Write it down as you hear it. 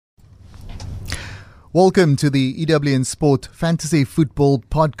Welcome to the EWN Sport Fantasy Football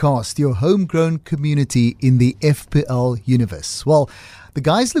Podcast, your homegrown community in the FPL universe. Well, the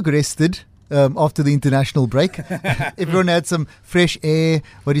guys look rested after the international break. Everyone had some fresh air,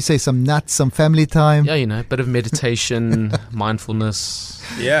 what do you say, some nuts, some family time. Yeah, a bit of meditation, mindfulness.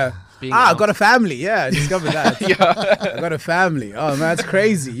 Yeah. I got a family. Yeah, I discovered that. I got a family. Oh, man, that's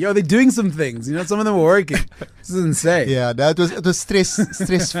crazy. Yo, they're doing some things. Some of them were working. This is insane. Yeah, no, it was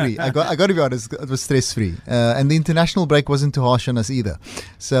stress free. I got to be honest, it was stress free, and the international break wasn't too harsh on us either.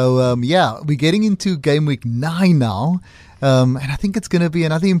 So we're getting into game week 9 now. And I think it's going to be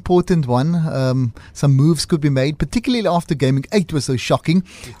another important one. Some moves could be made, particularly after Game Week 8 was so shocking.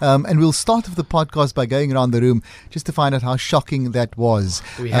 And we'll start off the podcast by going around the room just to find out how shocking that was.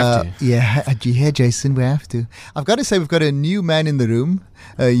 We have to. Yeah, Jason, we have to. I've got to say, we've got a new man in the room.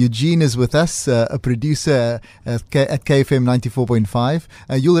 Eugene is with us, a producer at KFM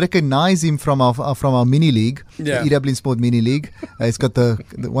 94.5. You'll recognize him from our mini league, the EWN Sport mini league. It's got the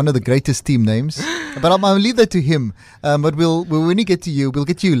one of the greatest team names. But I'll leave that to him. But we'll when we get to you, we'll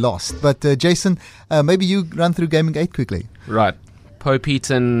get to you lost. But Jason, maybe you run through Game Week 8 quickly. Right. Pope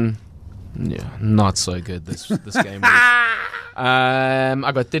Eaton, not so good this game week.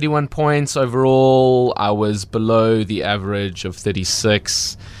 I got 31 points overall. I was below the average of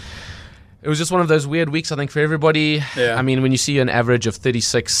 36. It was just one of those weird weeks, I think, for everybody. Yeah. I mean, when you see an average of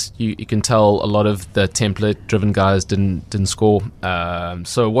 36, you can tell a lot of the template-driven guys didn't score.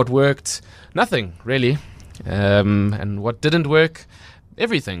 So what worked? Nothing, really. And what didn't work?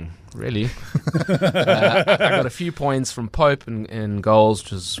 Everything, really. I got a few points from Pope in goals,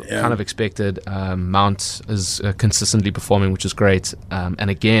 which was kind of expected. Mount is consistently performing, which is great. And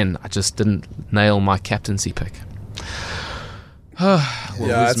again, I just didn't nail my captaincy pick.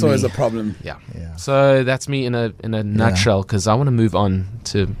 That's always a problem. Yeah. So that's me in a nutshell, because I want to move on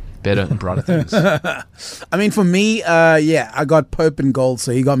to better and brighter things. I mean, for me, I got Pope in gold,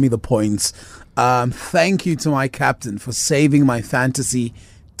 so he got me the points. Thank you to my captain for saving my fantasy,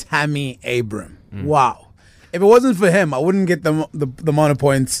 Tammy Abraham. Wow. If it wasn't for him, I wouldn't get the amount of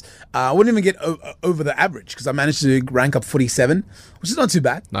points. I wouldn't even get over the average, because I managed to rank up 47, which is not too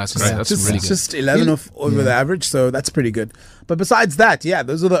bad. Nice, great. That's really good. Just 11 over the average, so that's pretty good. But besides that,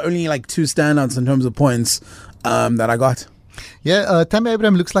 those are the only two standouts in terms of points that I got. Yeah, Tammy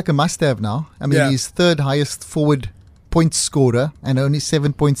Abraham looks like a must-have now. I mean, he's third highest forward point scorer and only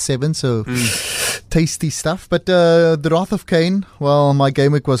 7.7, so tasty stuff. But the Wrath of Cain, well, my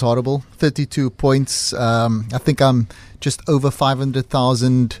game week was horrible. 32 points. I think I'm just over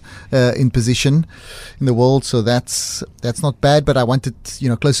 500,000 in position in the world, so that's not bad. But I wanted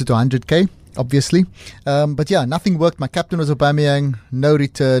closer to 100k, obviously. But nothing worked. My captain was Aubameyang, no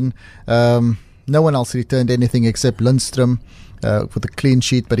return. No one else returned anything except Lundstrom. With a clean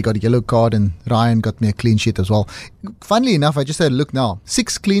sheet, but he got a yellow card, and Ryan got me a clean sheet as well. Funnily enough, I just had a look now.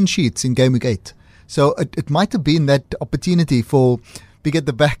 6 clean sheets in Game Week 8. So it might have been that opportunity for Big at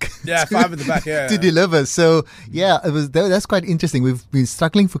the back. 5 at the back, to deliver. So, that's quite interesting. We've been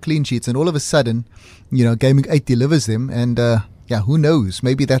struggling for clean sheets, and all of a sudden, Game Week 8 delivers them, and who knows?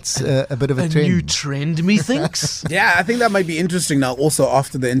 Maybe that's a bit of a trend. A new trend, methinks. I think that might be interesting now, also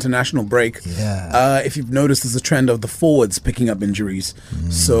after the international break. If you've noticed, there's a trend of the forwards picking up injuries.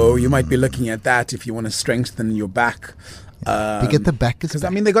 So you might be looking at that if you want to strengthen your back. Big at the back is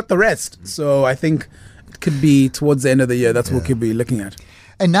because, they got the rest. So I think it could be towards the end of the year. That's what we could be looking at.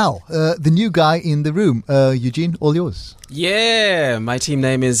 And now, the new guy in the room, Eugene, all yours. Yeah, my team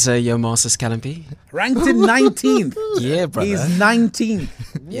name is Yomasis Kalampi. Ranked in 19th. Yeah, brother. He's 19th.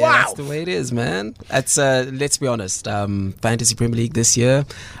 Yeah, wow. That's the way it is, man. That's let's be honest. Fantasy Premier League this year,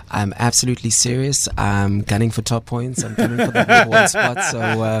 I'm absolutely serious. I'm gunning for top points. I'm gunning for the number 1 spot. So,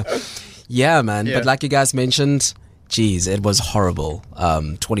 man. Yeah. But like you guys mentioned, geez, it was horrible.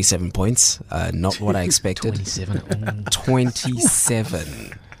 27 points. Not what I expected.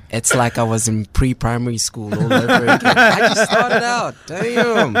 27. It's like I was in pre-primary school all over again. I just started out.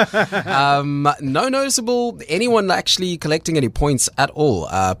 Damn. No noticeable anyone actually collecting any points at all.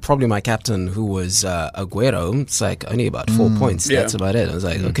 Probably my captain, who was Aguero. It's like only about 4 points. Yeah. That's about it. I was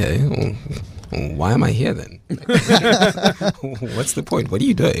like, okay, well, why am I here then? What's the point? What are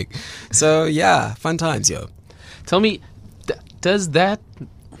you doing? So, fun times, yo. Tell me, does that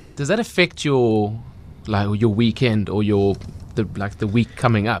affect your weekend or the week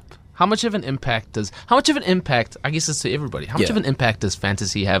coming up? How much of an impact, I guess it's to everybody, how much of an impact does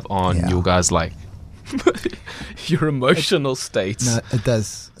fantasy have on your guys' your emotional states? No, it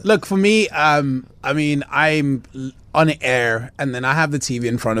does. Look, for me, I'm on air, and then I have the TV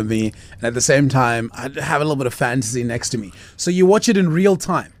in front of me, and at the same time, I have a little bit of fantasy next to me. So you watch it in real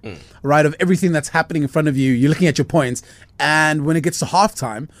time, right? Of everything that's happening in front of you. You're looking at your points, and when it gets to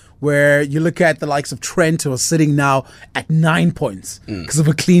halftime, where you look at the likes of Trent, who are sitting now at 9 points because of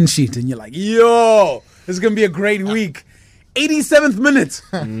a clean sheet, and you're like, yo, this is going to be a great week. 87th minute.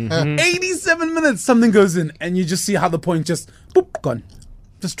 87 minutes, something goes in, and you just see how the point just, boop, gone.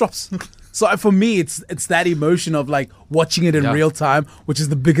 Just drops. So for me, it's that emotion of like watching it in real time, which is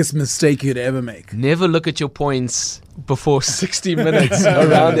the biggest mistake you'd ever make. Never look at your points before 60 minutes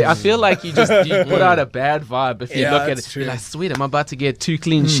around it. I feel like you put out a bad vibe if you look at it. True. You're like, sweet, I'm about to get 2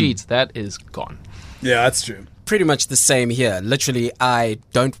 clean sheets. That is gone. Yeah, that's true. Pretty much the same here. Literally, I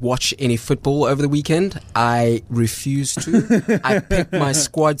don't watch any football over the weekend. I refuse to. I pick my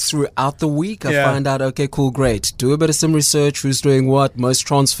squad throughout the week. I find out, okay, cool, great. Do a bit of some research. Who's doing what? Most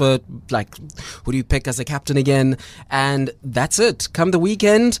transfer. Like, who do you pick as a captain again? And that's it. Come the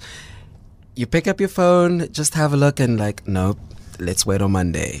weekend, you pick up your phone, just have a look, and like, nope, let's wait on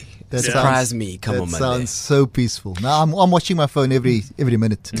Monday. That Surprise me, come on Monday. That sounds so peaceful. Now I'm watching my phone every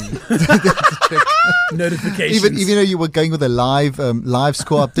minute. Notifications. Even though you were going with a live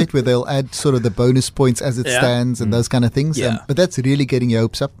score update where they'll add sort of the bonus points as it stands and those kind of things. Yeah. But that's really getting your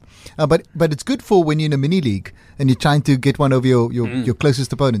hopes up. But it's good for when you're in a mini league and you're trying to get one over your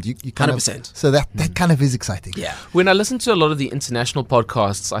closest opponent. You kind 100%. So that kind of is exciting. Yeah. When I listen to a lot of the international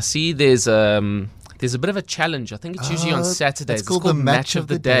podcasts, I see there's a bit of a challenge. I think it's usually on Saturdays. It's called the Match of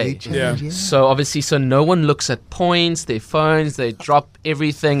the Day. Yeah. So obviously, no one looks at points, their phones, they drop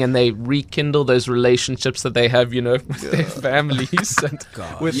everything and they rekindle those relationships that they have, with their families and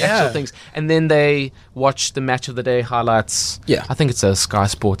with actual things. And then they watch the Match of the Day highlights. Yeah. I think it's a Sky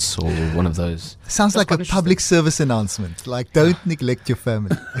Sports or one of those. Sounds like a public service announcement. Like, don't neglect your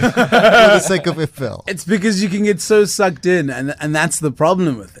family for the sake of FL. It's because you can get so sucked in, and that's the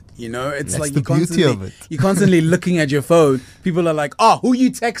problem with it. It's That's like the beauty of it. you're constantly looking at your phone. People are like, "Oh, who are you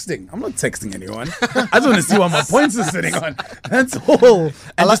texting?" I'm not texting anyone. I just want to see what my points are sitting on. That's all.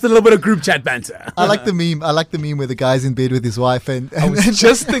 And just a little bit of group chat banter. I like the meme where the guy's in bed with his wife and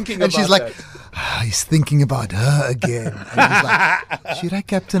Just thinking and about she's like, he's thinking about her again. And he's like, should I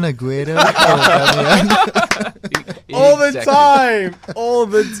captain Aguero? All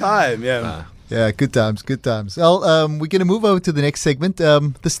the time. Yeah. Yeah, good times. Well, we're going to move over to the next segment,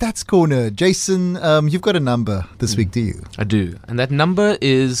 the Stats Corner. Jason, you've got a number this week, do you? I do. And that number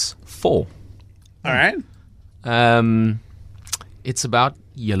is 4. All right. It's about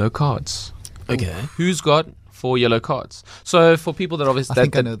yellow cards. Okay. Who's got 4 yellow cards? So for people that obviously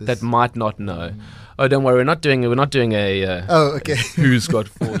that might not know, don't worry, we're not doing a. Okay. Who's got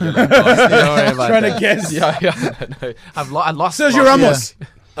 4 yellow cards? Don't worry about Trying that. to guess. Yeah. No. I lost. Sergio last- Ramos.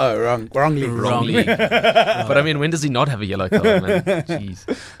 Oh, wrong league. But I mean, when does he not have a yellow card, man?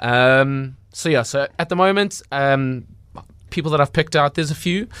 Jeez. So at the moment, people that I've picked out, there's a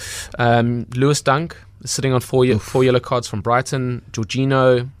few. Lewis Dunk is sitting on 4 yellow cards from Brighton.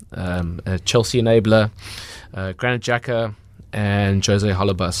 Jorginho, a Chelsea enabler. Granit Xhaka, and Jose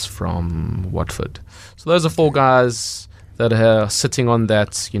Holebas from Watford. So those are 4 guys that are sitting on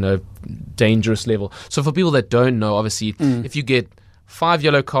that, dangerous level. So for people that don't know, obviously, if you get 5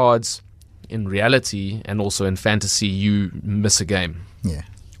 yellow cards in reality and also in fantasy, you miss a game. Yeah.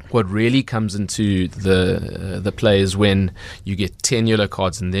 What really comes into the play is when you get 10 yellow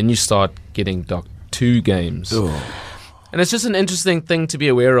cards and then you start getting docked 2 games. Oh. And it's just an interesting thing to be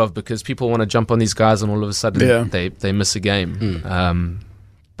aware of because people want to jump on these guys and all of a sudden they miss a game.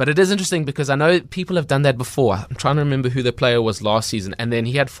 But it is interesting because I know people have done that before. I'm trying to remember who the player was last season, and then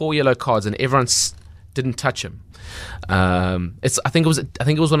he had 4 yellow cards and everyone didn't touch him. I think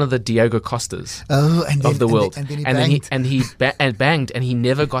it was one of the Diego Costas of the world, and he banged, and he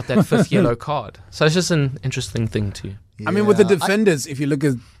never got that 5th yellow card. So it's just an interesting thing too. I mean, with the defenders, if you look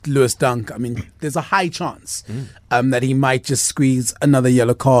at Lewis Dunk, I mean, there's a high chance that he might just squeeze another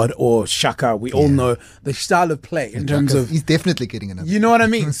yellow card, or Xhaka. We all know the style of play in terms of... He's definitely getting another. You know what I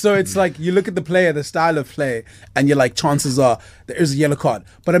mean? So it's like you look at the player, the style of play, and you're like, chances are there is a yellow card.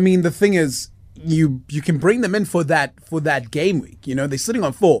 But I mean, the thing is, you can bring them in for that game week. They're sitting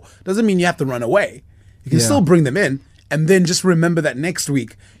on 4. Doesn't mean you have to run away. You can still bring them in, and then just remember that next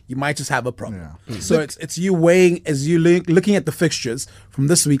week you might just have a problem. Yeah. So it's you weighing as you looking at the fixtures from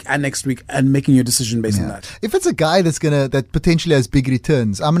this week and next week and making your decision based on that. If it's a guy that potentially has big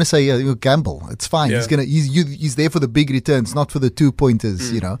returns, I'm gonna say gamble. It's fine. Yeah. He's there for the big returns, not for the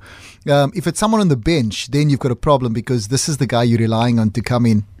 2-pointers. If it's someone on the bench, then you've got a problem because this is the guy you're relying on to come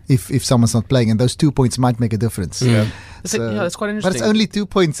in. If someone's not playing, and those 2 points might make a difference. That's quite interesting. But it's only 2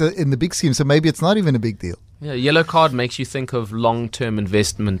 points in the big scheme, so maybe it's not even a big deal. Yeah, yellow card makes you think of long-term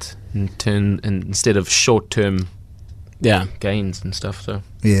investment instead of short-term gains and stuff. So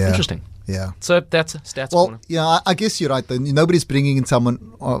interesting. Yeah. So that's stats. Well, corner. yeah, I guess you're right. Then nobody's bringing in someone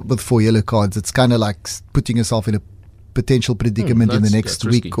with 4 yellow cards. It's kind of like putting yourself in a potential predicament in the next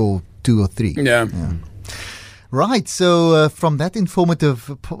week or 2 or 3. Yeah. Right. So from that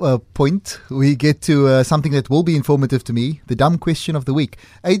informative point, we get to something that will be informative to me: the dumb question of the week.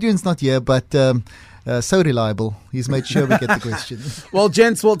 Adrian's not here, but so reliable. He's made sure we get the question. Well,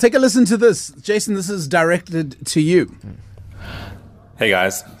 gents, take a listen to this. Jason, this is directed to you. Hey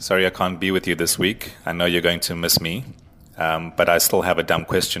guys, sorry I can't be with you this week. I know you're going to miss me, but I still have a dumb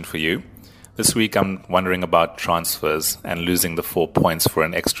question for you. This week I'm wondering about transfers and losing the 4 points for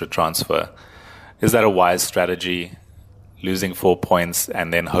an extra transfer. Is that a wise strategy, losing 4 points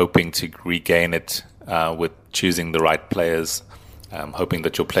and then hoping to regain it with choosing the right players, hoping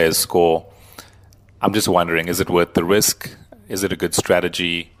that your players score? I'm just wondering, is it worth the risk? Is it a good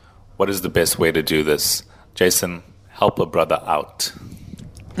strategy? What is the best way to do this? Jason, help a brother out.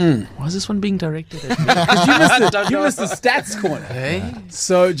 Why is this one being directed at me? You missed the stats corner. Hey?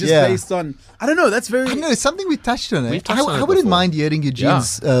 So just based on, I don't know, that's very... I know, it's something we touched on. We've touched on it I wouldn't before. mind hearing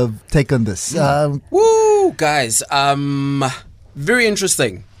Eugene's take on this. Woo, guys. Very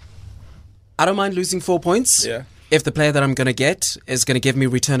interesting. I don't mind losing 4 points. Yeah. If the player that I'm going to get is going to give me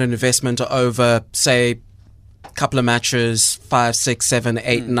return on investment over, say, couple of matches, 5, 6, 7,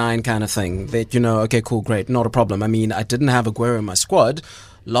 8, 9 kind of thing. That, okay, cool, great, not a problem. I mean, I didn't have Aguero in my squad,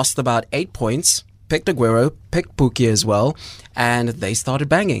 lost about 8 points, picked Aguero, picked Pookie as well, and they started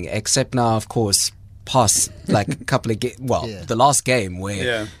banging. Except now, of course, past like a couple of the last game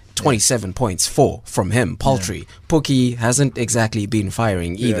where 27 points, 4 from him, paltry. Pookie hasn't exactly been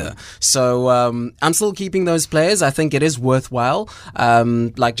firing either. So I'm still keeping those players. I think it is worthwhile.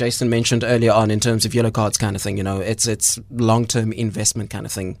 Like Jason mentioned earlier on in terms of yellow cards kind of thing, it's long-term investment kind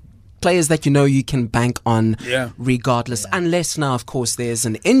of thing. Players that you can bank on regardless. Unless now, of course, there's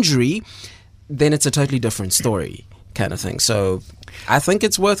an injury, then it's a totally different story kind of thing. So I think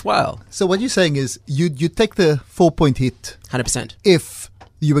it's worthwhile. So what you're saying is you take the 4 point hit 100%. if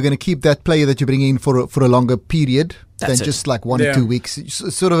you were going to keep that player that you're bringing in for a longer period That's than it. just like 1 or 2 weeks.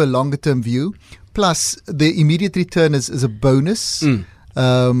 Sort of a longer term view. Plus, the immediate return is a bonus.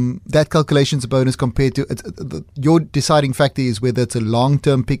 That calculation's a bonus compared to your deciding factor is whether it's a long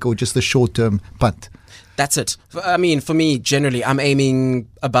term pick or just a short term punt. That's it. I mean, for me, generally, I'm aiming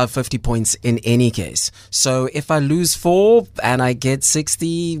above 50 points in any case. So if I lose 4 and I get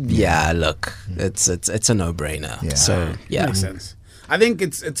 60, look, it's a no-brainer. Yeah. So, Makes sense. I think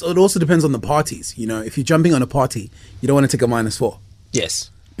it also depends on the parties. If you're jumping on a party, you don't want to take a -4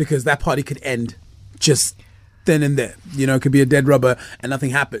 Yes. because that party could end just then and there. It could be a dead rubber and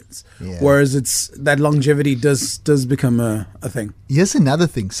nothing happens. Yeah. Whereas that longevity does become a thing. Here's another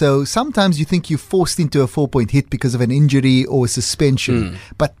thing. So sometimes you think you're forced into a 4 point hit because of an injury or a suspension,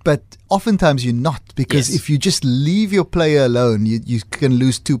 but oftentimes you're not, because Yes. if you just leave your player alone, you can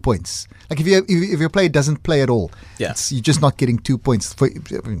lose 2 points. Like if your player doesn't play at all, you're just not getting 2 points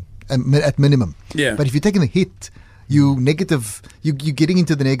at minimum. Yeah. But if you're taking a hit, you're getting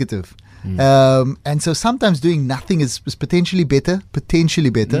into the negative. And so sometimes doing nothing is potentially better.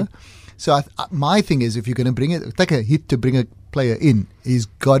 So my thing is, if you're going to take a hit to bring a player in, he's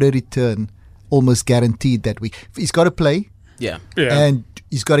got to return almost guaranteed that week. He's got to play, and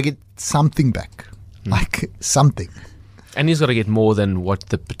he's got to get something back, like something. And he's got to get more than what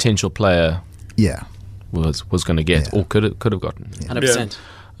the potential player was going to get or could have gotten. 100%.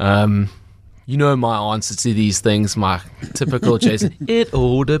 My answer to these things, my typical Jason, it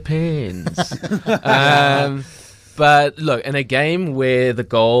all depends. But look, in a game where the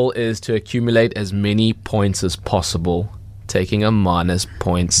goal is to accumulate as many points as possible, taking a minus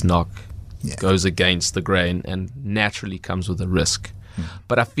points knock goes against the grain and naturally comes with a risk.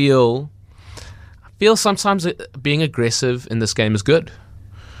 But I feel sometimes being aggressive in this game is good.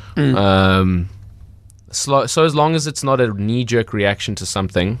 So as long as it's not a knee-jerk reaction to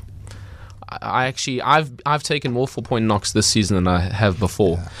something, I've taken more 4 point knocks this season than I have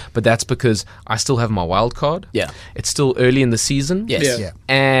before, but that's because I still have my wild card. It's still early in the season.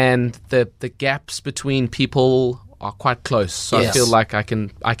 And the gaps between people are quite close, so I feel like I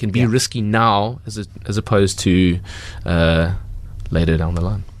can be risky now as opposed to later down the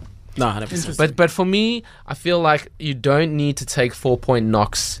line. No, 100%. But for me, I feel like you don't need to take 4 point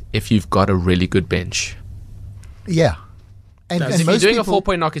knocks if you've got a really good bench. Yeah. And If you're most doing a people, 4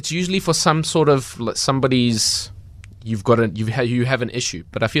 point knock, it's usually for some sort of somebody's you have an issue.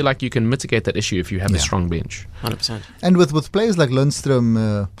 But I feel like you can mitigate that issue if you have a strong bench. 100%. And with players like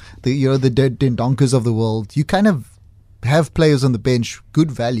Lundstrom, the Den Donkers of the world, you kind of have players on the bench,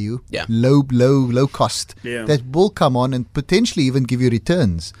 good value, low cost, that will come on and potentially even give you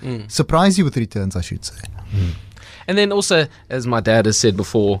returns, surprise you with returns, I should say. And then also, as my dad has said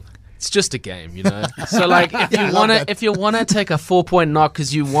before, it's just a game, you know. So like, if you wanna take a 4-point knock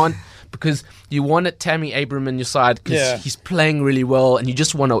because you want Tammy Abraham in your side because he's playing really well, and you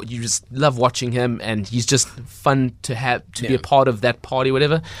just love watching him, and he's just fun to be a part of that party,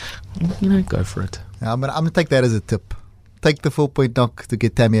 whatever. You know, go for it. I'm gonna take that as a tip. Take the 4-point knock to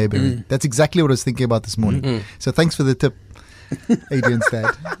get Tammy Abraham. That's exactly what I was thinking about this morning. So thanks for the tip, Adrian's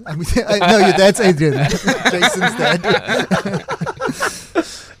dad. No, your dad's Adrian. Jason's dad.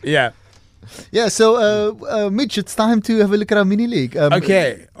 Yeah, so Mitch, it's time to have a look at our mini league.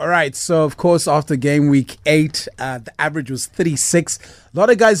 Okay, all right. So, of course, after game week 8, the average was 36. A lot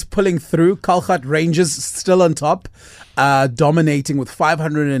of guys pulling through. Kalkhat Rangers still on top, dominating with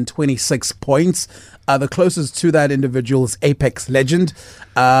 526 points. The closest to that individual is Apex Legend.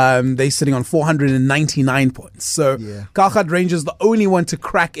 They're sitting on 499 points. So, Kalkhat Rangers the only one to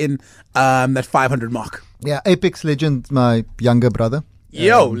crack in that 500 mark. Yeah, Apex Legend, my younger brother.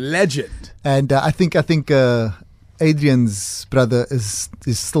 Legend. And I think Adrian's brother is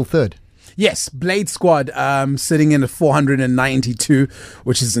still third. Yes, Blade Squad sitting in at 492,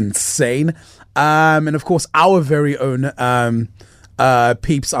 which is insane. And of course, our very own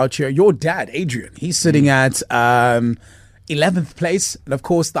peeps out here. Your dad, Adrian, he's sitting at 11th place. And of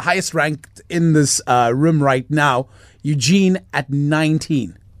course, the highest ranked in this room right now, Eugene at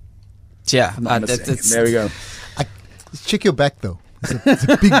 19. Yeah, there we go. Check your back though. It's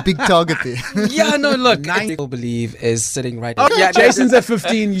a big target there. Yeah, no, look. I believe is sitting right there. Yeah, Jason's at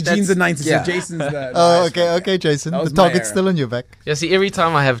 15, Eugene's at 19. So Jason's the okay, Jason. The target's still on your back. Yeah, see, every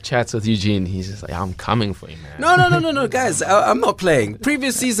time I have chats with Eugene, he's just like, I'm coming for you, man. No, guys. I'm not playing.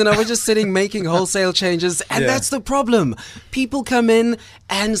 Previous season, I was just sitting making wholesale changes, and that's the problem. People come in,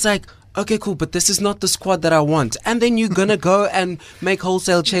 and it's like, okay, cool, but this is not the squad that I want. And then you're going to go and make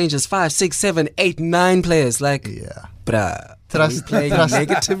wholesale changes. 5, 6, 7, 8, 9 players. Like, bruh. Trust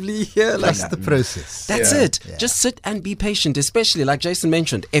negatively here. Trust the process. That's it. Yeah. Just sit and be patient, especially like Jason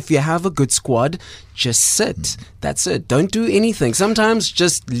mentioned. If you have a good squad, just sit. That's it. Don't do anything. Sometimes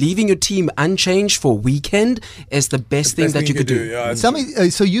just leaving your team unchanged for weekend is the best thing that you could do. Yeah, tell me,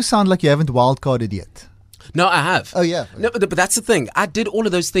 so you sound like you haven't wildcarded yet. No, I have. Oh, yeah. No, but that's the thing. I did all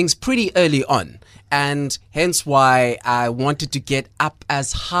of those things pretty early on. And hence why I wanted to get up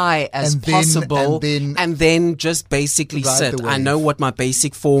as high as possible and then just basically sit. I know what my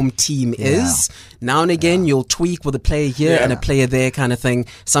basic form team is. Now and again, you'll tweak with a player here and a player there kind of thing.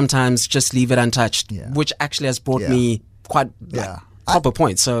 Sometimes just leave it untouched, which actually has brought me quite proper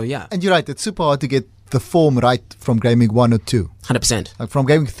points. So, yeah. And you're right. It's super hard to get the form right from gaming 1 or 2. 100%. Like from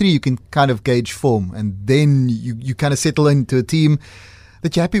gaming 3, you can kind of gauge form, and then you kind of settle into a team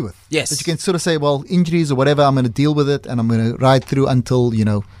that you're happy with. Yes. That you can sort of say, well, injuries or whatever, I'm going to deal with it, and I'm going to ride through until, we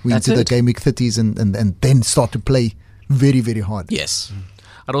into the game week 30s and then start to play very, very hard. Yes.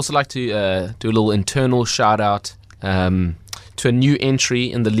 I'd also like to do a little internal shout out to a new entry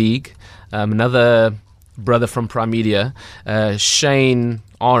in the league, another brother from Primedia, Shane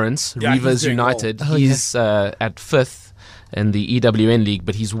Arons, Reavers United. He's at 5th in the EWN league,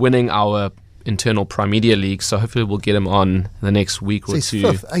 but he's winning our internal Primedia league, so hopefully we'll get him on the next week or two.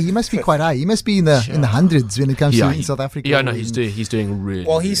 5th. He must be quite high. He must be in the hundreds when it comes to in South Africa. Yeah, no, he's doing really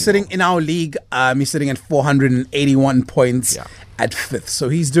well. He's sitting in our league. He's sitting at 481 points at 5th, so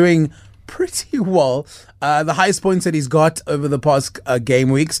he's doing pretty well. The highest points that he's got over the past game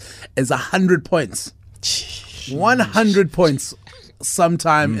weeks is 100 points. 100 points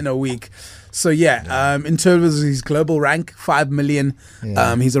sometime in a week. So in terms of his global rank, 5 million,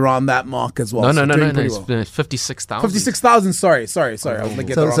 he's around that mark as well. No, it's 56,000. 56,000, sorry. I was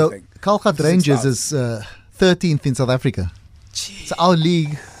looking at the wrong thing. Kalkhat Rangers is 13th in South Africa. So our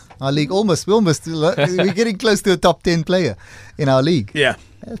league almost, we're getting close to a top 10 player in our league. Yeah.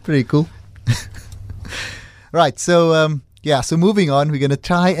 That's pretty cool. Right, so so moving on, we're going to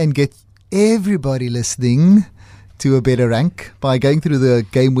try and get everybody listening to a better rank by going through the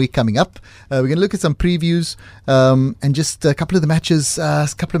game week coming up. We're going to look at some previews and just a couple of the matches.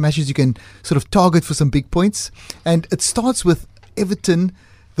 You can sort of target for some big points. And it starts with Everton,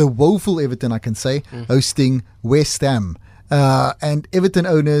 the woeful Everton, I can say, hosting West Ham. And Everton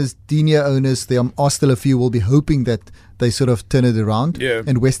owners, Digne owners, there are still a few, will be hoping that they sort of turn it around. Yeah.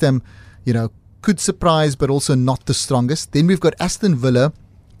 And West Ham, could surprise, but also not the strongest. Then we've got Aston Villa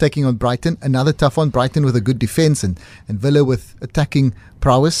taking on Brighton. Another tough one. Brighton with a good defence and Villa with attacking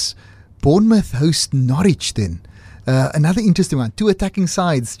prowess. Bournemouth host Norwich then. Another interesting one. 2 attacking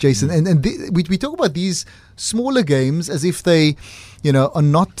sides, Jason. And we talk about these smaller games as if they, are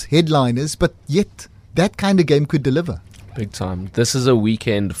not headliners, but yet that kind of game could deliver. Big time. This is a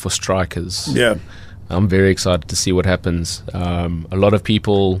weekend for strikers. Yeah. I'm very excited to see what happens. A lot of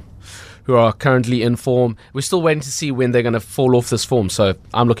people who are currently in form, we're still waiting to see when they're going to fall off this form. So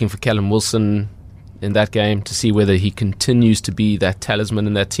I'm looking for Callum Wilson in that game to see whether he continues to be that talisman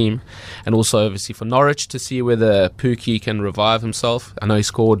in that team. And also, obviously, for Norwich to see whether Pukki can revive himself. I know he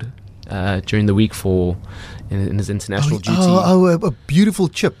scored during the week in his international duty. A beautiful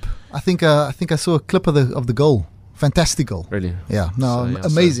chip. I think I saw a clip of the goal. Fantastic goal. Really? Yeah. No,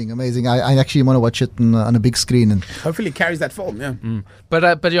 amazing. I actually want to watch it on a big screen. And hopefully it carries that form, yeah.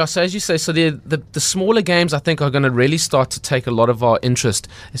 But yeah, so as you say, so the smaller games I think are going to really start to take a lot of our interest.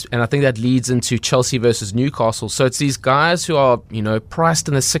 And I think that leads into Chelsea versus Newcastle. So it's these guys who are, priced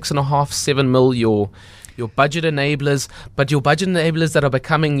in the 6.5, 7 mil, your budget enablers, but your budget enablers that are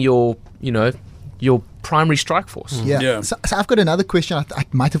becoming your primary strike force. Yeah. So I've got another question. I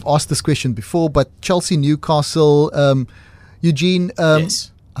might have asked this question before, but Chelsea, Newcastle, Eugene,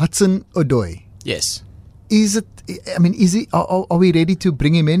 Yes. Hudson-Odoi. Yes. Is it? I mean, is he? Are we ready to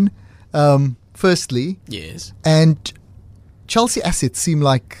bring him in? Firstly, Yes. and Chelsea assets seem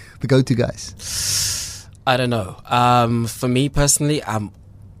like the go-to guys. I don't know. For me personally,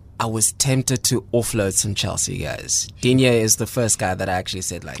 I was tempted to offload some Chelsea guys. Digne is the first guy that I actually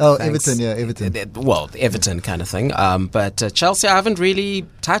said like, thanks. Everton. Well, Everton kind of thing. But Chelsea, I haven't really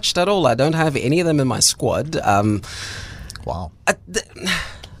touched at all. I don't have any of them in my squad. Wow.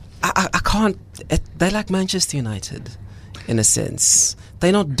 I can't. They're like Manchester United, in a sense.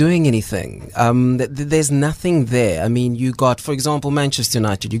 They're not doing anything. There's nothing there. I mean, you got, for example, Manchester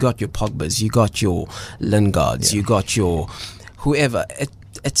United. You got your Pogbas. You got your Lingards. You got your whoever.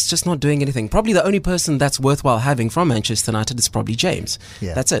 It's just not doing anything. Probably the only person that's worthwhile having from Manchester United is probably James.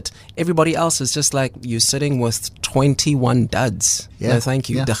 Yeah. That's it. Everybody else is just like you're sitting with 21 duds. Yeah. No, thank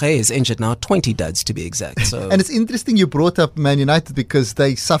you. Yeah. De Gea is injured now, 20 duds to be exact. So And it's interesting you brought up Man United because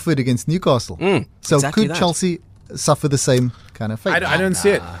they suffered against Newcastle. So exactly could that. Chelsea suffer the same kind of fate? I don't see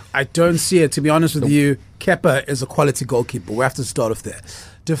it. I don't see it. To be honest with you, Kepa is a quality goalkeeper. We have to start off there.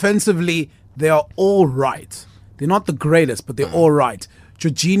 Defensively, they are all right. They're not the greatest, but they're all right.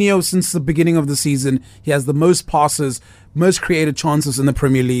 Jorginho, since the beginning of the season, he has the most passes, most created chances in the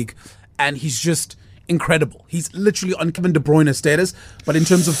Premier League, and he's just incredible. He's literally on Kevin De Bruyne status, but in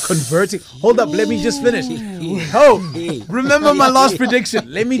terms of converting... Hold up, let me just finish. Remember my last prediction.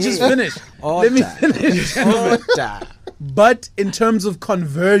 Let me just finish. Let me finish. But in terms of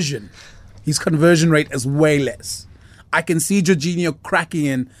conversion, his conversion rate is way less. I can see Jorginho cracking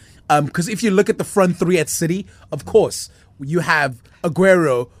in, because if you look at the front three at City, of course, you have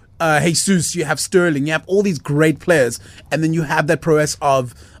Aguero, Jesus, you have Sterling, you have all these great players, and then you have that prowess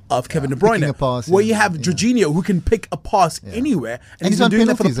of Kevin De Bruyne, picking a pass, where you have Jorginho who can pick a pass anywhere, and he's been on doing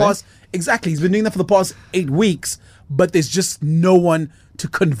that for the penalties, past exactly. He's been doing that for the past 8 weeks, but there's just no one to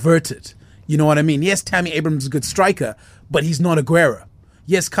convert it. You know what I mean? Yes, Tammy Abrams is a good striker, but he's not Aguero.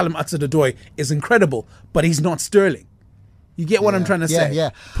 Yes, Callum Hudson-Odoi is incredible, but he's not Sterling. You get what I'm trying to say?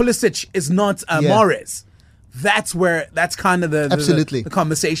 Yeah. Pulisic is not Mahrez. That's kind of Absolutely the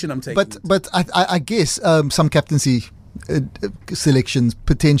conversation I'm taking. But I guess some captaincy selections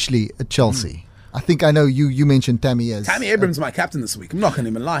potentially at Chelsea. I think I know you mentioned Tammy as... Tammy Abrams is my captain this week. I'm not going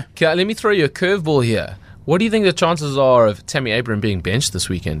to even lie. Okay, let me throw you a curveball here. What do you think the chances are of Tammy Abraham being benched this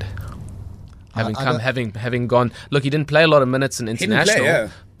weekend? Having gone... Look, he didn't play a lot of minutes in international,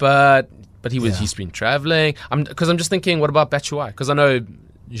 but he's been travelling. Because I'm just thinking, what about Batshuayi? Because I know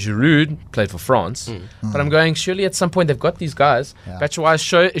Giroud played for France, but I'm going, surely at some point they've got these guys. Yeah.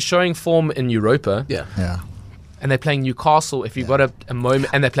 Batshuayi is showing form in Europa. Yeah. And they're playing Newcastle. If you've got a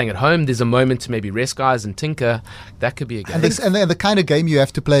moment, and they're playing at home, there's a moment to maybe rest guys and tinker. That could be a game. And the kind of game you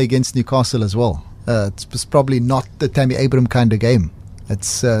have to play against Newcastle as well. It's probably not the Tammy Abraham kind of game.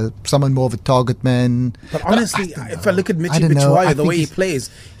 It's someone more of a target man. But honestly, if I look at Michy Batshuayi, the way he plays,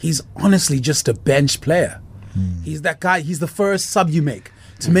 he's honestly just a bench player. He's that guy. He's the first sub you make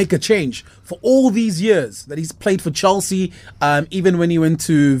to make a change. For all these years that he's played for Chelsea, even when he went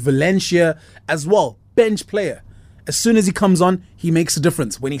to Valencia as well, bench player. As soon as he comes on, he makes a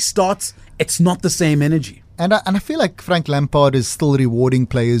difference. When he starts, it's not the same energy. And I feel like Frank Lampard is still rewarding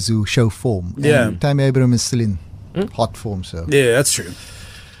players who show form. Yeah. And Tammy Abraham is still in hot form. So Yeah, that's true.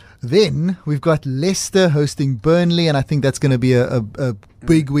 Then we've got Leicester hosting Burnley, and I think that's going to be a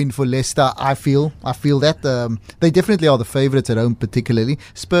big win for Leicester. I feel that they definitely are the favourites at home, particularly.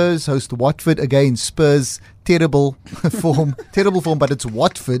 Spurs host Watford again. Spurs terrible form, but it's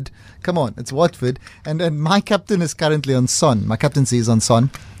Watford. Come on, it's Watford, and my captain is currently on Son. My captaincy is on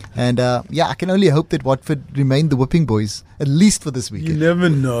Son. And I can only hope that Watford remain the whipping boys, at least for this weekend. You never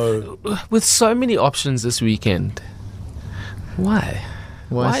know. With so many options this weekend, why?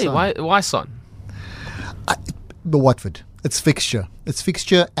 Why Son? The Watford. It's fixture,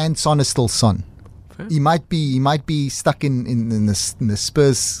 and Son is still Son. Okay. He might be stuck in the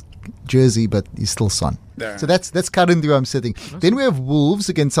Spurs jersey, but he's still Son. There. So that's currently where I'm sitting. Then we have Wolves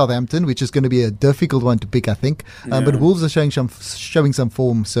against Southampton, which is going to be a difficult one to pick, I think. But Wolves are showing some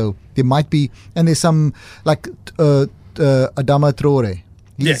form, so there might be, and there's some like Adama Traore.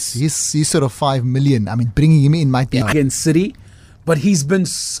 He's sort of 5 million. I mean, bringing him in might be Against City, but he's been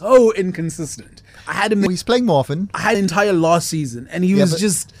so inconsistent. I had him. He's playing more often. I had entire last season, and he was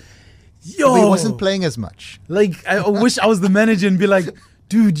just but he wasn't playing as much. Like, I wish I was the manager and be like,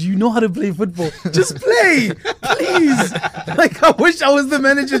 dude, you know how to play football. Just play, please. Like, I wish I was the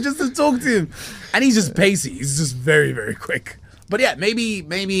manager just to talk to him. And he's just pacey. He's just very, very quick. But yeah,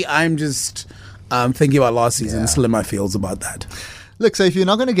 maybe I'm just thinking about last season and still in my feels about that. Look, so if you're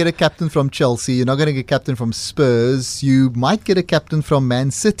not going to get a captain from Chelsea, you're not going to get a captain from Spurs, you might get a captain from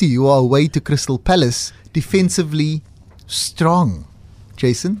Man City, who are away to Crystal Palace, defensively strong.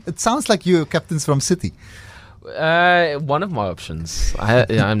 Jason, it sounds like you're captains from City. One of my options.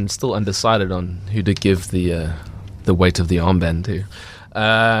 I'm still undecided on who to give the weight of the armband to.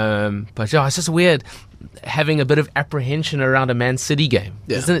 But yeah, it's just weird having a bit of apprehension around a Man City game.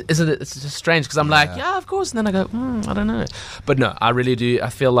 Yeah. Isn't it? It's just strange because I'm like, yeah, of course. And then I go, I don't know. But no, I really do. I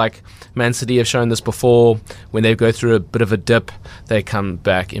feel like Man City have shown this before. When they go through a bit of a dip, they come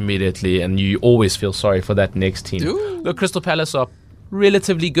back immediately. And you always feel sorry for that next team. Ooh. Look, Crystal Palace are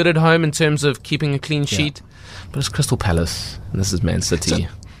relatively good at home in terms of keeping a clean sheet. But it's Crystal Palace, and this is Man City.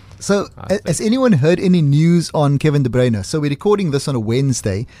 So has anyone heard any news on Kevin De Bruyne? So we're recording this on a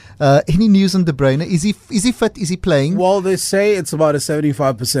Wednesday. Any news on De Bruyne? Is he fit? Is he playing? Well, they say it's about a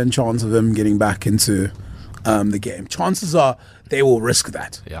 75% chance of him getting back into the game. Chances are they will risk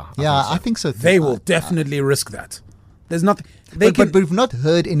that. Yeah, I think so. They will definitely risk that. There's nothing. But we've not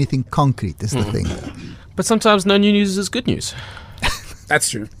heard anything concrete, is the thing. But sometimes no new news is good news. That's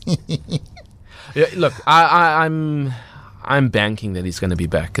true. Yeah, look, I'm banking that he's going to be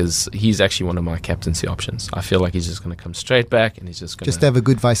back because he's actually one of my captaincy options. I feel like he's just going to come straight back and he's just going to have a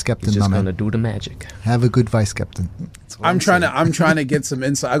good vice captain. He's just going to do the magic. Have a good vice captain. I'm trying to get some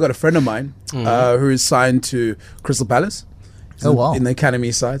insight. I got a friend of mine who is signed to Crystal Palace. Oh, wow. In the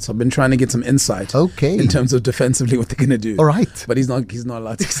academy side, so I've been trying to get some insiit. Okay. In terms of defensively what they're going to do. All right. But he's not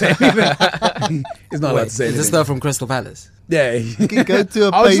allowed to say anything. He's not allowed to say anything. Is this stuff from Crystal Palace? Yeah. You can go to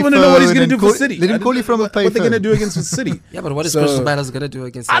a I just want to know what he's going to do for City. Let him call you from a payphone. What they're going to do against City. Yeah, but what is Crystal Palace going to do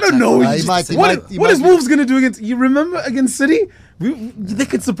against I don't know. What is Wolves going to do against... You remember against City? They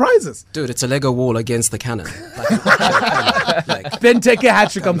could surprise us. Dude, it's a Lego wall against the cannon. Like, Benteke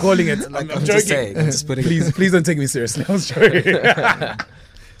hat-trick, I'm calling it. I'm I'm joking. just saying. I'm just putting Please don't take me seriously. I was joking.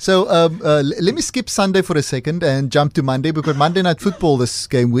 So let me skip Sunday for a second and jump to Monday. We've got Monday Night Football this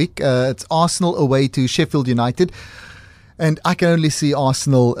game week. It's Arsenal away to Sheffield United. And I can only see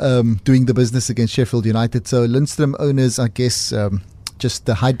Arsenal doing the business against Sheffield United. So Lundstrom owners, I guess, just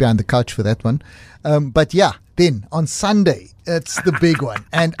hide behind the couch for that one. But yeah, then on Sunday, it's the big one.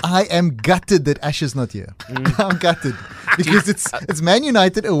 And I am gutted that Ash is not here. I'm gutted. Because it's Man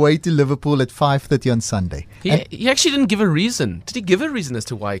United away to Liverpool at 5:30 on Sunday. He actually didn't give a reason. Did he give a reason as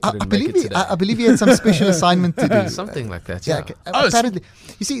to why he couldn't make it today? I believe he had some special assignment to do. Something like that, yeah. Apparently.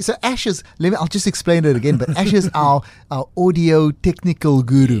 You see, so Ash is, I'll just explain it again, but Ash is our audio technical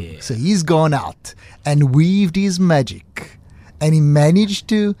guru. Yeah. So he's gone out and weaved his magic. And he managed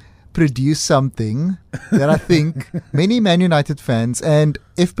to produce something that I think many Man United fans and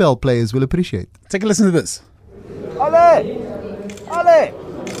FPL players will appreciate. Take a listen to this. Ale!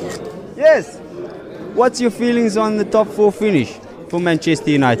 Yes! What's your feelings on the top 4 finish for Manchester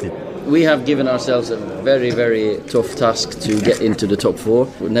United? We have given ourselves a very, very tough task to get into the top 4,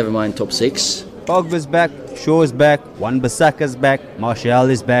 never mind top 6. Pogba's back, Shaw's back, Wan-Bissaka's back, Martial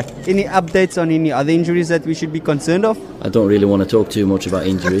is back. Any updates on any other injuries that we should be concerned of? I don't really want to talk too much about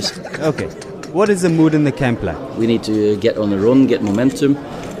injuries. Okay. What is the mood in the camp like? We need to get on a run, get momentum,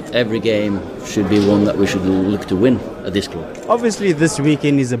 every game should be one that we should look to win at this club. Obviously, this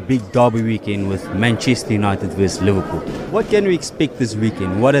weekend is a big derby weekend with Manchester United versus Liverpool. What can we expect this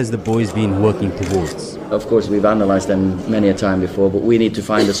weekend? What has the boys been working towards? Of course, we've analysed them many a time before, but we need to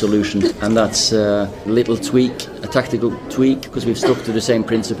find a solution, and that's a little tweak, a tactical tweak, because we've stuck to the same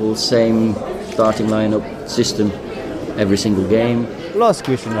principles, same starting lineup, system, every single game. Last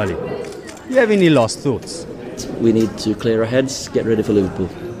question, Ali. Do you have any last thoughts? We need to clear our heads, get ready for Liverpool.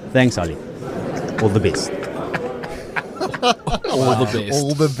 Thanks, Ali. All the best. All the best.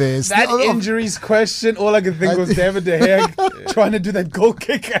 All the best. That injuries question, all I could think was David De Gea trying to do that goal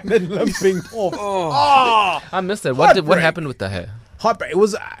kick and then limping off. I missed that. What happened with the hair? Heartbreak. It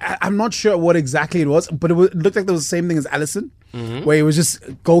was. I'm not sure what exactly it was, but it looked like there was the same thing as Alisson, where it was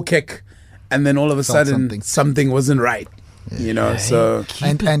just goal kick, and then all of a sudden something wasn't right. You know, so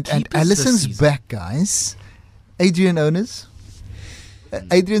and Alisson's back, guys. Adrian owners.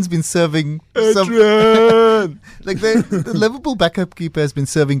 Adrian's been serving some like the Liverpool backup keeper has been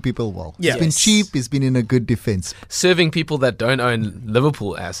serving people well. Yeah. He's been cheap, he's been in a good defense. Serving people that don't own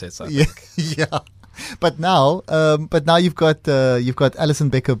Liverpool assets, I think. Yeah. But now you've got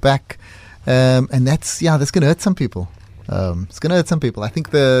Alisson Becker back. And that's gonna hurt some people. It's going to hurt some people. I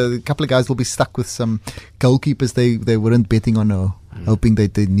think the couple of guys will be stuck with some goalkeepers they weren't betting on or hoping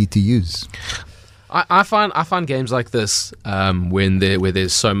that they need to use. I find games like this where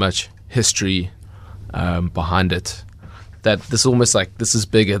there's so much history behind it that this almost like this is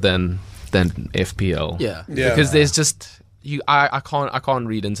bigger than FPL. Yeah. Because there's just I can't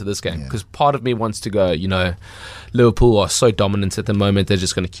read into this game because part of me wants to go, Liverpool are so dominant at the moment, they're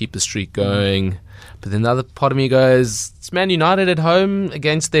just going to keep the streak going. But then the other part of me goes, it's Man United at home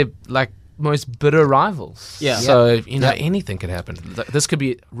against their most bitter rivals. Yeah. So anything could happen. This could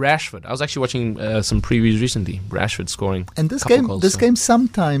be Rashford. I was actually watching some previews recently. Rashford scoring. And this game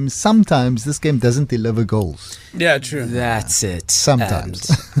sometimes this game doesn't deliver goals. Yeah, true. That's it. Sometimes,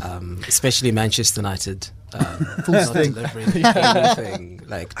 and, especially Manchester United. Full Not stink. delivering anything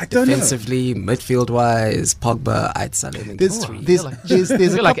defensively, midfield wise. Pogba, I'd sell him in There's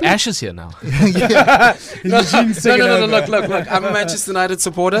We're like ashes here now. yeah. No, look. I'm a Manchester United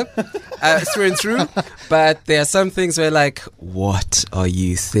supporter through and through, but there are some things where what are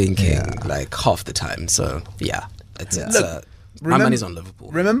you thinking? Half the time. So my money's on Liverpool.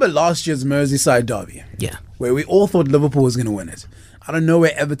 Remember last year's Merseyside derby? Yeah. Where we all thought Liverpool was going to win it. I don't know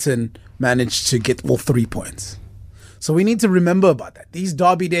where Everton managed to get all 3 points. So we need to remember about that. These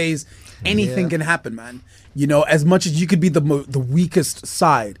derby days, anything can happen, man. As much as you could be the weakest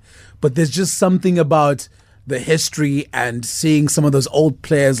side, but there's just something about the history and seeing some of those old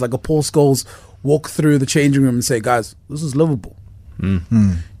players like a Paul Scholes walk through the changing room and say, guys, this is Liverpool.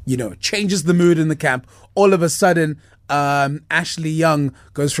 Changes the mood in the camp. All of a sudden, Ashley Young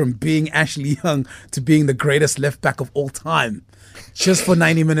goes from being Ashley Young to being the greatest left back of all time. Just for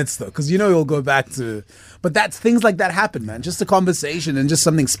 90 minutes, though, because you'll go back to... But things like that happen, man. Just a conversation and just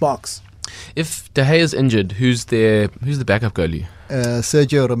something sparks. If De Gea is injured, who's the backup goalie?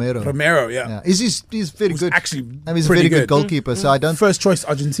 Sergio Romero. Romero, yeah. He's very good. Actually, he's a very good goalkeeper. So I don't... First choice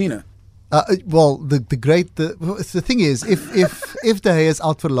Argentina. Well, the thing is, if De Gea is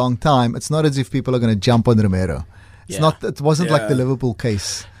out for a long time, it's not as if people are going to jump on Romero. It wasn't like the Liverpool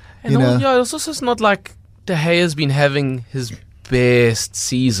case. And it's also not like De Gea's been having his best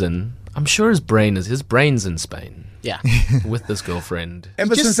season. I'm sure his brain's in Spain. Yeah. With this girlfriend.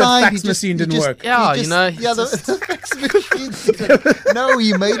 Ever since that fax machine didn't work. Yeah, the fax machine. No,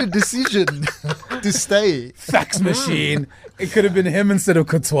 he made a decision to stay. Fax machine. It could have been him instead of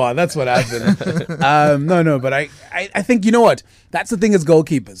Courtois. That's what happened. But I think, you know what? That's the thing as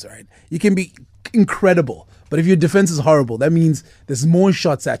goalkeepers, right? You can be incredible, but if your defense is horrible, that means there's more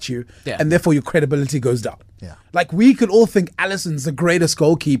shots at you, and therefore your credibility goes down. Yeah. We could all think Alisson's the greatest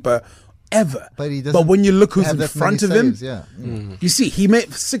goalkeeper ever, but when you look who's in have front of saves, him, you see he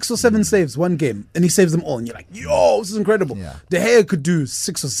made 6 or 7 saves one game, and he saves them all, and you're like, yo, this is incredible. Yeah. De Gea could do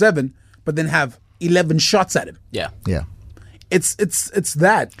 6 or 7, but then have 11 shots at him. Yeah. It's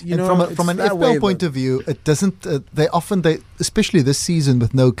that, from an FPL point of view, it doesn't. They especially this season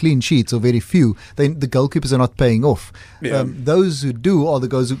with no clean sheets or very few, the goalkeepers are not paying off. Yeah. Those who do are the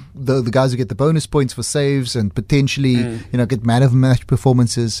guys who get the bonus points for saves and potentially get man of match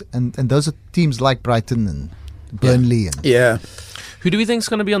performances, and those are teams like Brighton and Burnley. Yeah. Who do we think is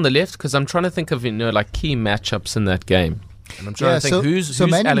going to be on the left? Because I'm trying to think of key matchups in that game. And I'm trying to think who's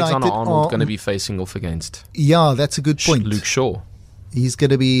Alexander-Arnold going to be facing off against? Yeah, that's a good point. Luke Shaw. He's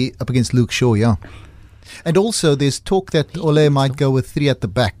going to be up against Luke Shaw, yeah. And also, there's talk that Ole might go with 3 at the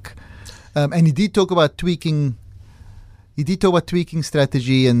back. And he did talk about tweaking he did talk about tweaking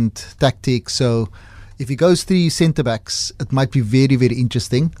strategy and tactics. So if he goes 3 centre backs, it might be very, very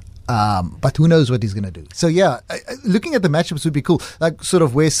interesting. But who knows what he's going to do. So yeah, looking at the matchups would be cool. Like sort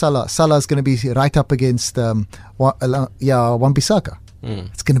of where Salah's going to be right up against Wan-Bissaka.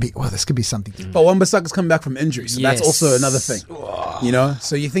 It's going to be, this could be something. But Wan-Bissaka's coming back from injury, so that's also another thing. You know,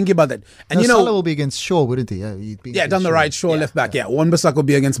 so you think about that. And Salah will be against Shaw, wouldn't he? He'd be down the right, Shaw left back. Yeah, Wan-Bissaka will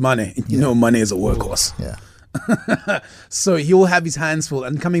be against Mane. You know, Mane is a workhorse. Yeah. So he will have his hands full,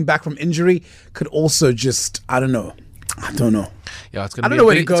 and coming back from injury could also just, I don't know. Yeah, it's going to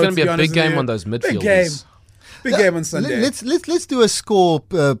be a big game on those midfielders. Big game on Sunday. Let's do a score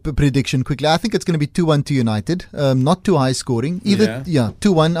prediction quickly. I think it's going to be 2-1 to United. Not too high scoring.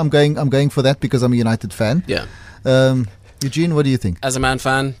 2-1. I'm going for that because I'm a United fan. Yeah. Eugene, what do you think? As a Man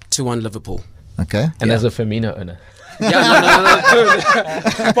fan, 2-1 Liverpool. Okay. And as a Firmino owner. No.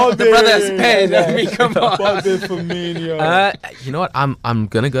 The brother's paid. I mean, come on. You know what? I'm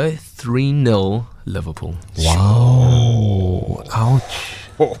gonna go 3-0 Liverpool. Wow. Ouch.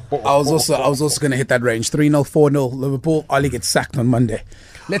 I was also gonna hit that range. 3-0, 4-0 Liverpool. Oli gets sacked on Monday.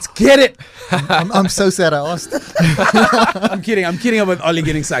 Let's get it. I'm so sad I asked. I'm kidding about Oli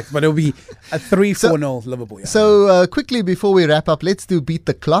getting sacked, but it'll be a 3-4-0 Liverpool. Yeah. So quickly before we wrap up, let's do beat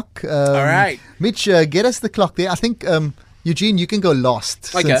the clock. All right, Mitch, get us the clock there. I think Eugene, you can go last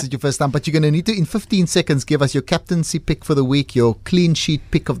since it's your first time, but you're going to need to in 15 seconds give us your captaincy pick for the week, your clean sheet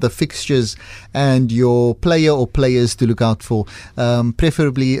pick of the fixtures, and your player or players to look out for,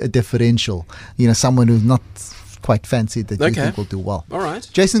 preferably a differential. You know, someone who's not quite fancied that you think will do well. All right.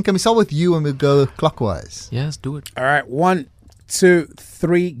 Jason, can we start with you and we'll go clockwise? Yes, do it. All right, 1, 2,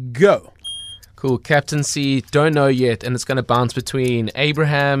 3, go. Cool. Captaincy, don't know yet, and it's going to bounce between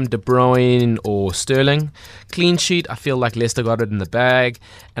Abraham, De Bruyne, or Sterling. Clean sheet, I feel like Leicester got it in the bag.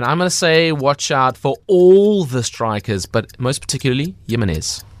 And I'm going to say watch out for all the strikers, but most particularly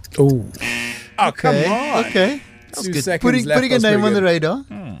Jimenez. Oh, come on. Okay. 2 seconds Putting left. a name on the radar.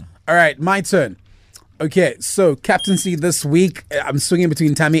 All right, my turn. Okay, so captaincy this week, I'm swinging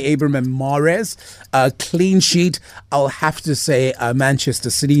between Tammy Abraham and Mahrez. Clean sheet, I'll have to say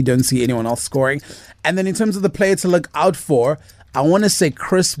Manchester City. Don't see anyone else scoring. And then in terms of the player to look out for, I want to say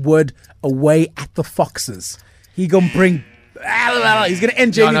Chris Wood away at the Foxes. He gonna bring. He's gonna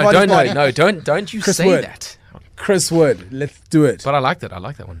end Jamie Vardy's body. Don't you Chris say Wood. that. Chris Wood, let's do it. But I like that. I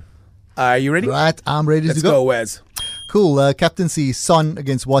like that one. Are you ready? Right, I'm ready Let's to go. Wes. Cool. Captaincy, Son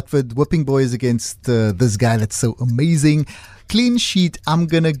against Watford. Whipping Boys against this guy that's so amazing. Clean sheet, I'm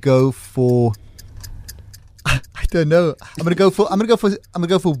going to go for... I don't know. I'm going to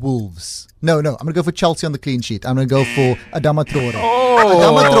go for Wolves. No. I'm going to go for Chelsea on the clean sheet. I'm going to go for Adama Traore.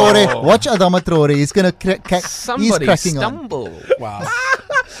 Adama Traore. Watch Adama Traore. He's going to he's cracking stumble. on. Wow.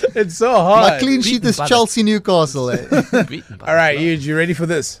 It's so hard. My clean sheet is Chelsea Newcastle. All right, you ready for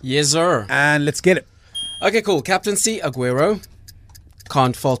this? Yes, sir. And let's get it. Okay, cool. Captaincy, Aguero.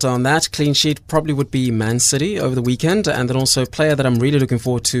 Can't falter on that. Clean sheet probably would be Man City over the weekend. And then also a player that I'm really looking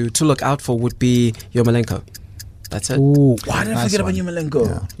forward to look out for would be Yarmolenko. That's it. Ooh, why did I forget about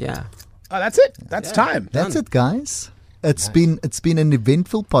Yarmolenko? Yeah. Oh, that's it. That's time. That's it, guys. It's been an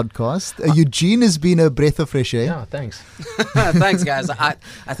eventful podcast. Eugene has been a breath of fresh air. Yeah, thanks. Thanks, guys. I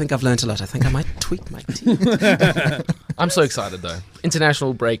think I've learned a lot. I think I might tweak my team. I'm so excited, though.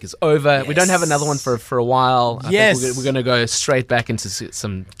 International break is over. Yes. We don't have another one for a while. I think we're going to go straight back into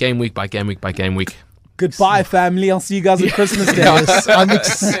some game week by game week by game week. Goodbye, family. I'll see you guys on Christmas Day. Yes, I'm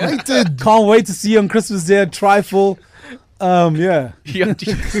excited. Can't wait to see you on Christmas Day at Trifle. Yeah. Do you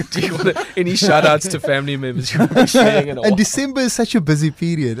want any shout outs to family members? And December is such a busy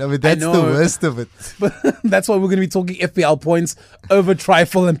period. I mean, that's the worst of it. But that's why we're going to be talking FPL points over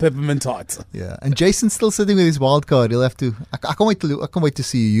Trifle and Peppermint Heart. Yeah. And Jason's still sitting with his wild card. He'll have to. I can't wait to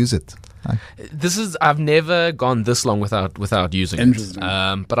see you use it. I've never gone this long without using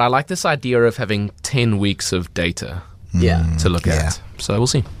it. But I like this idea of having 10 weeks of data to look at. So we'll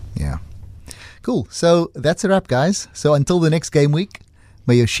see. Yeah. Cool. So that's a wrap, guys. So until the next game week,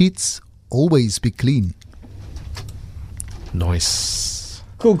 may your sheets always be clean. Nice.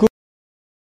 Cool.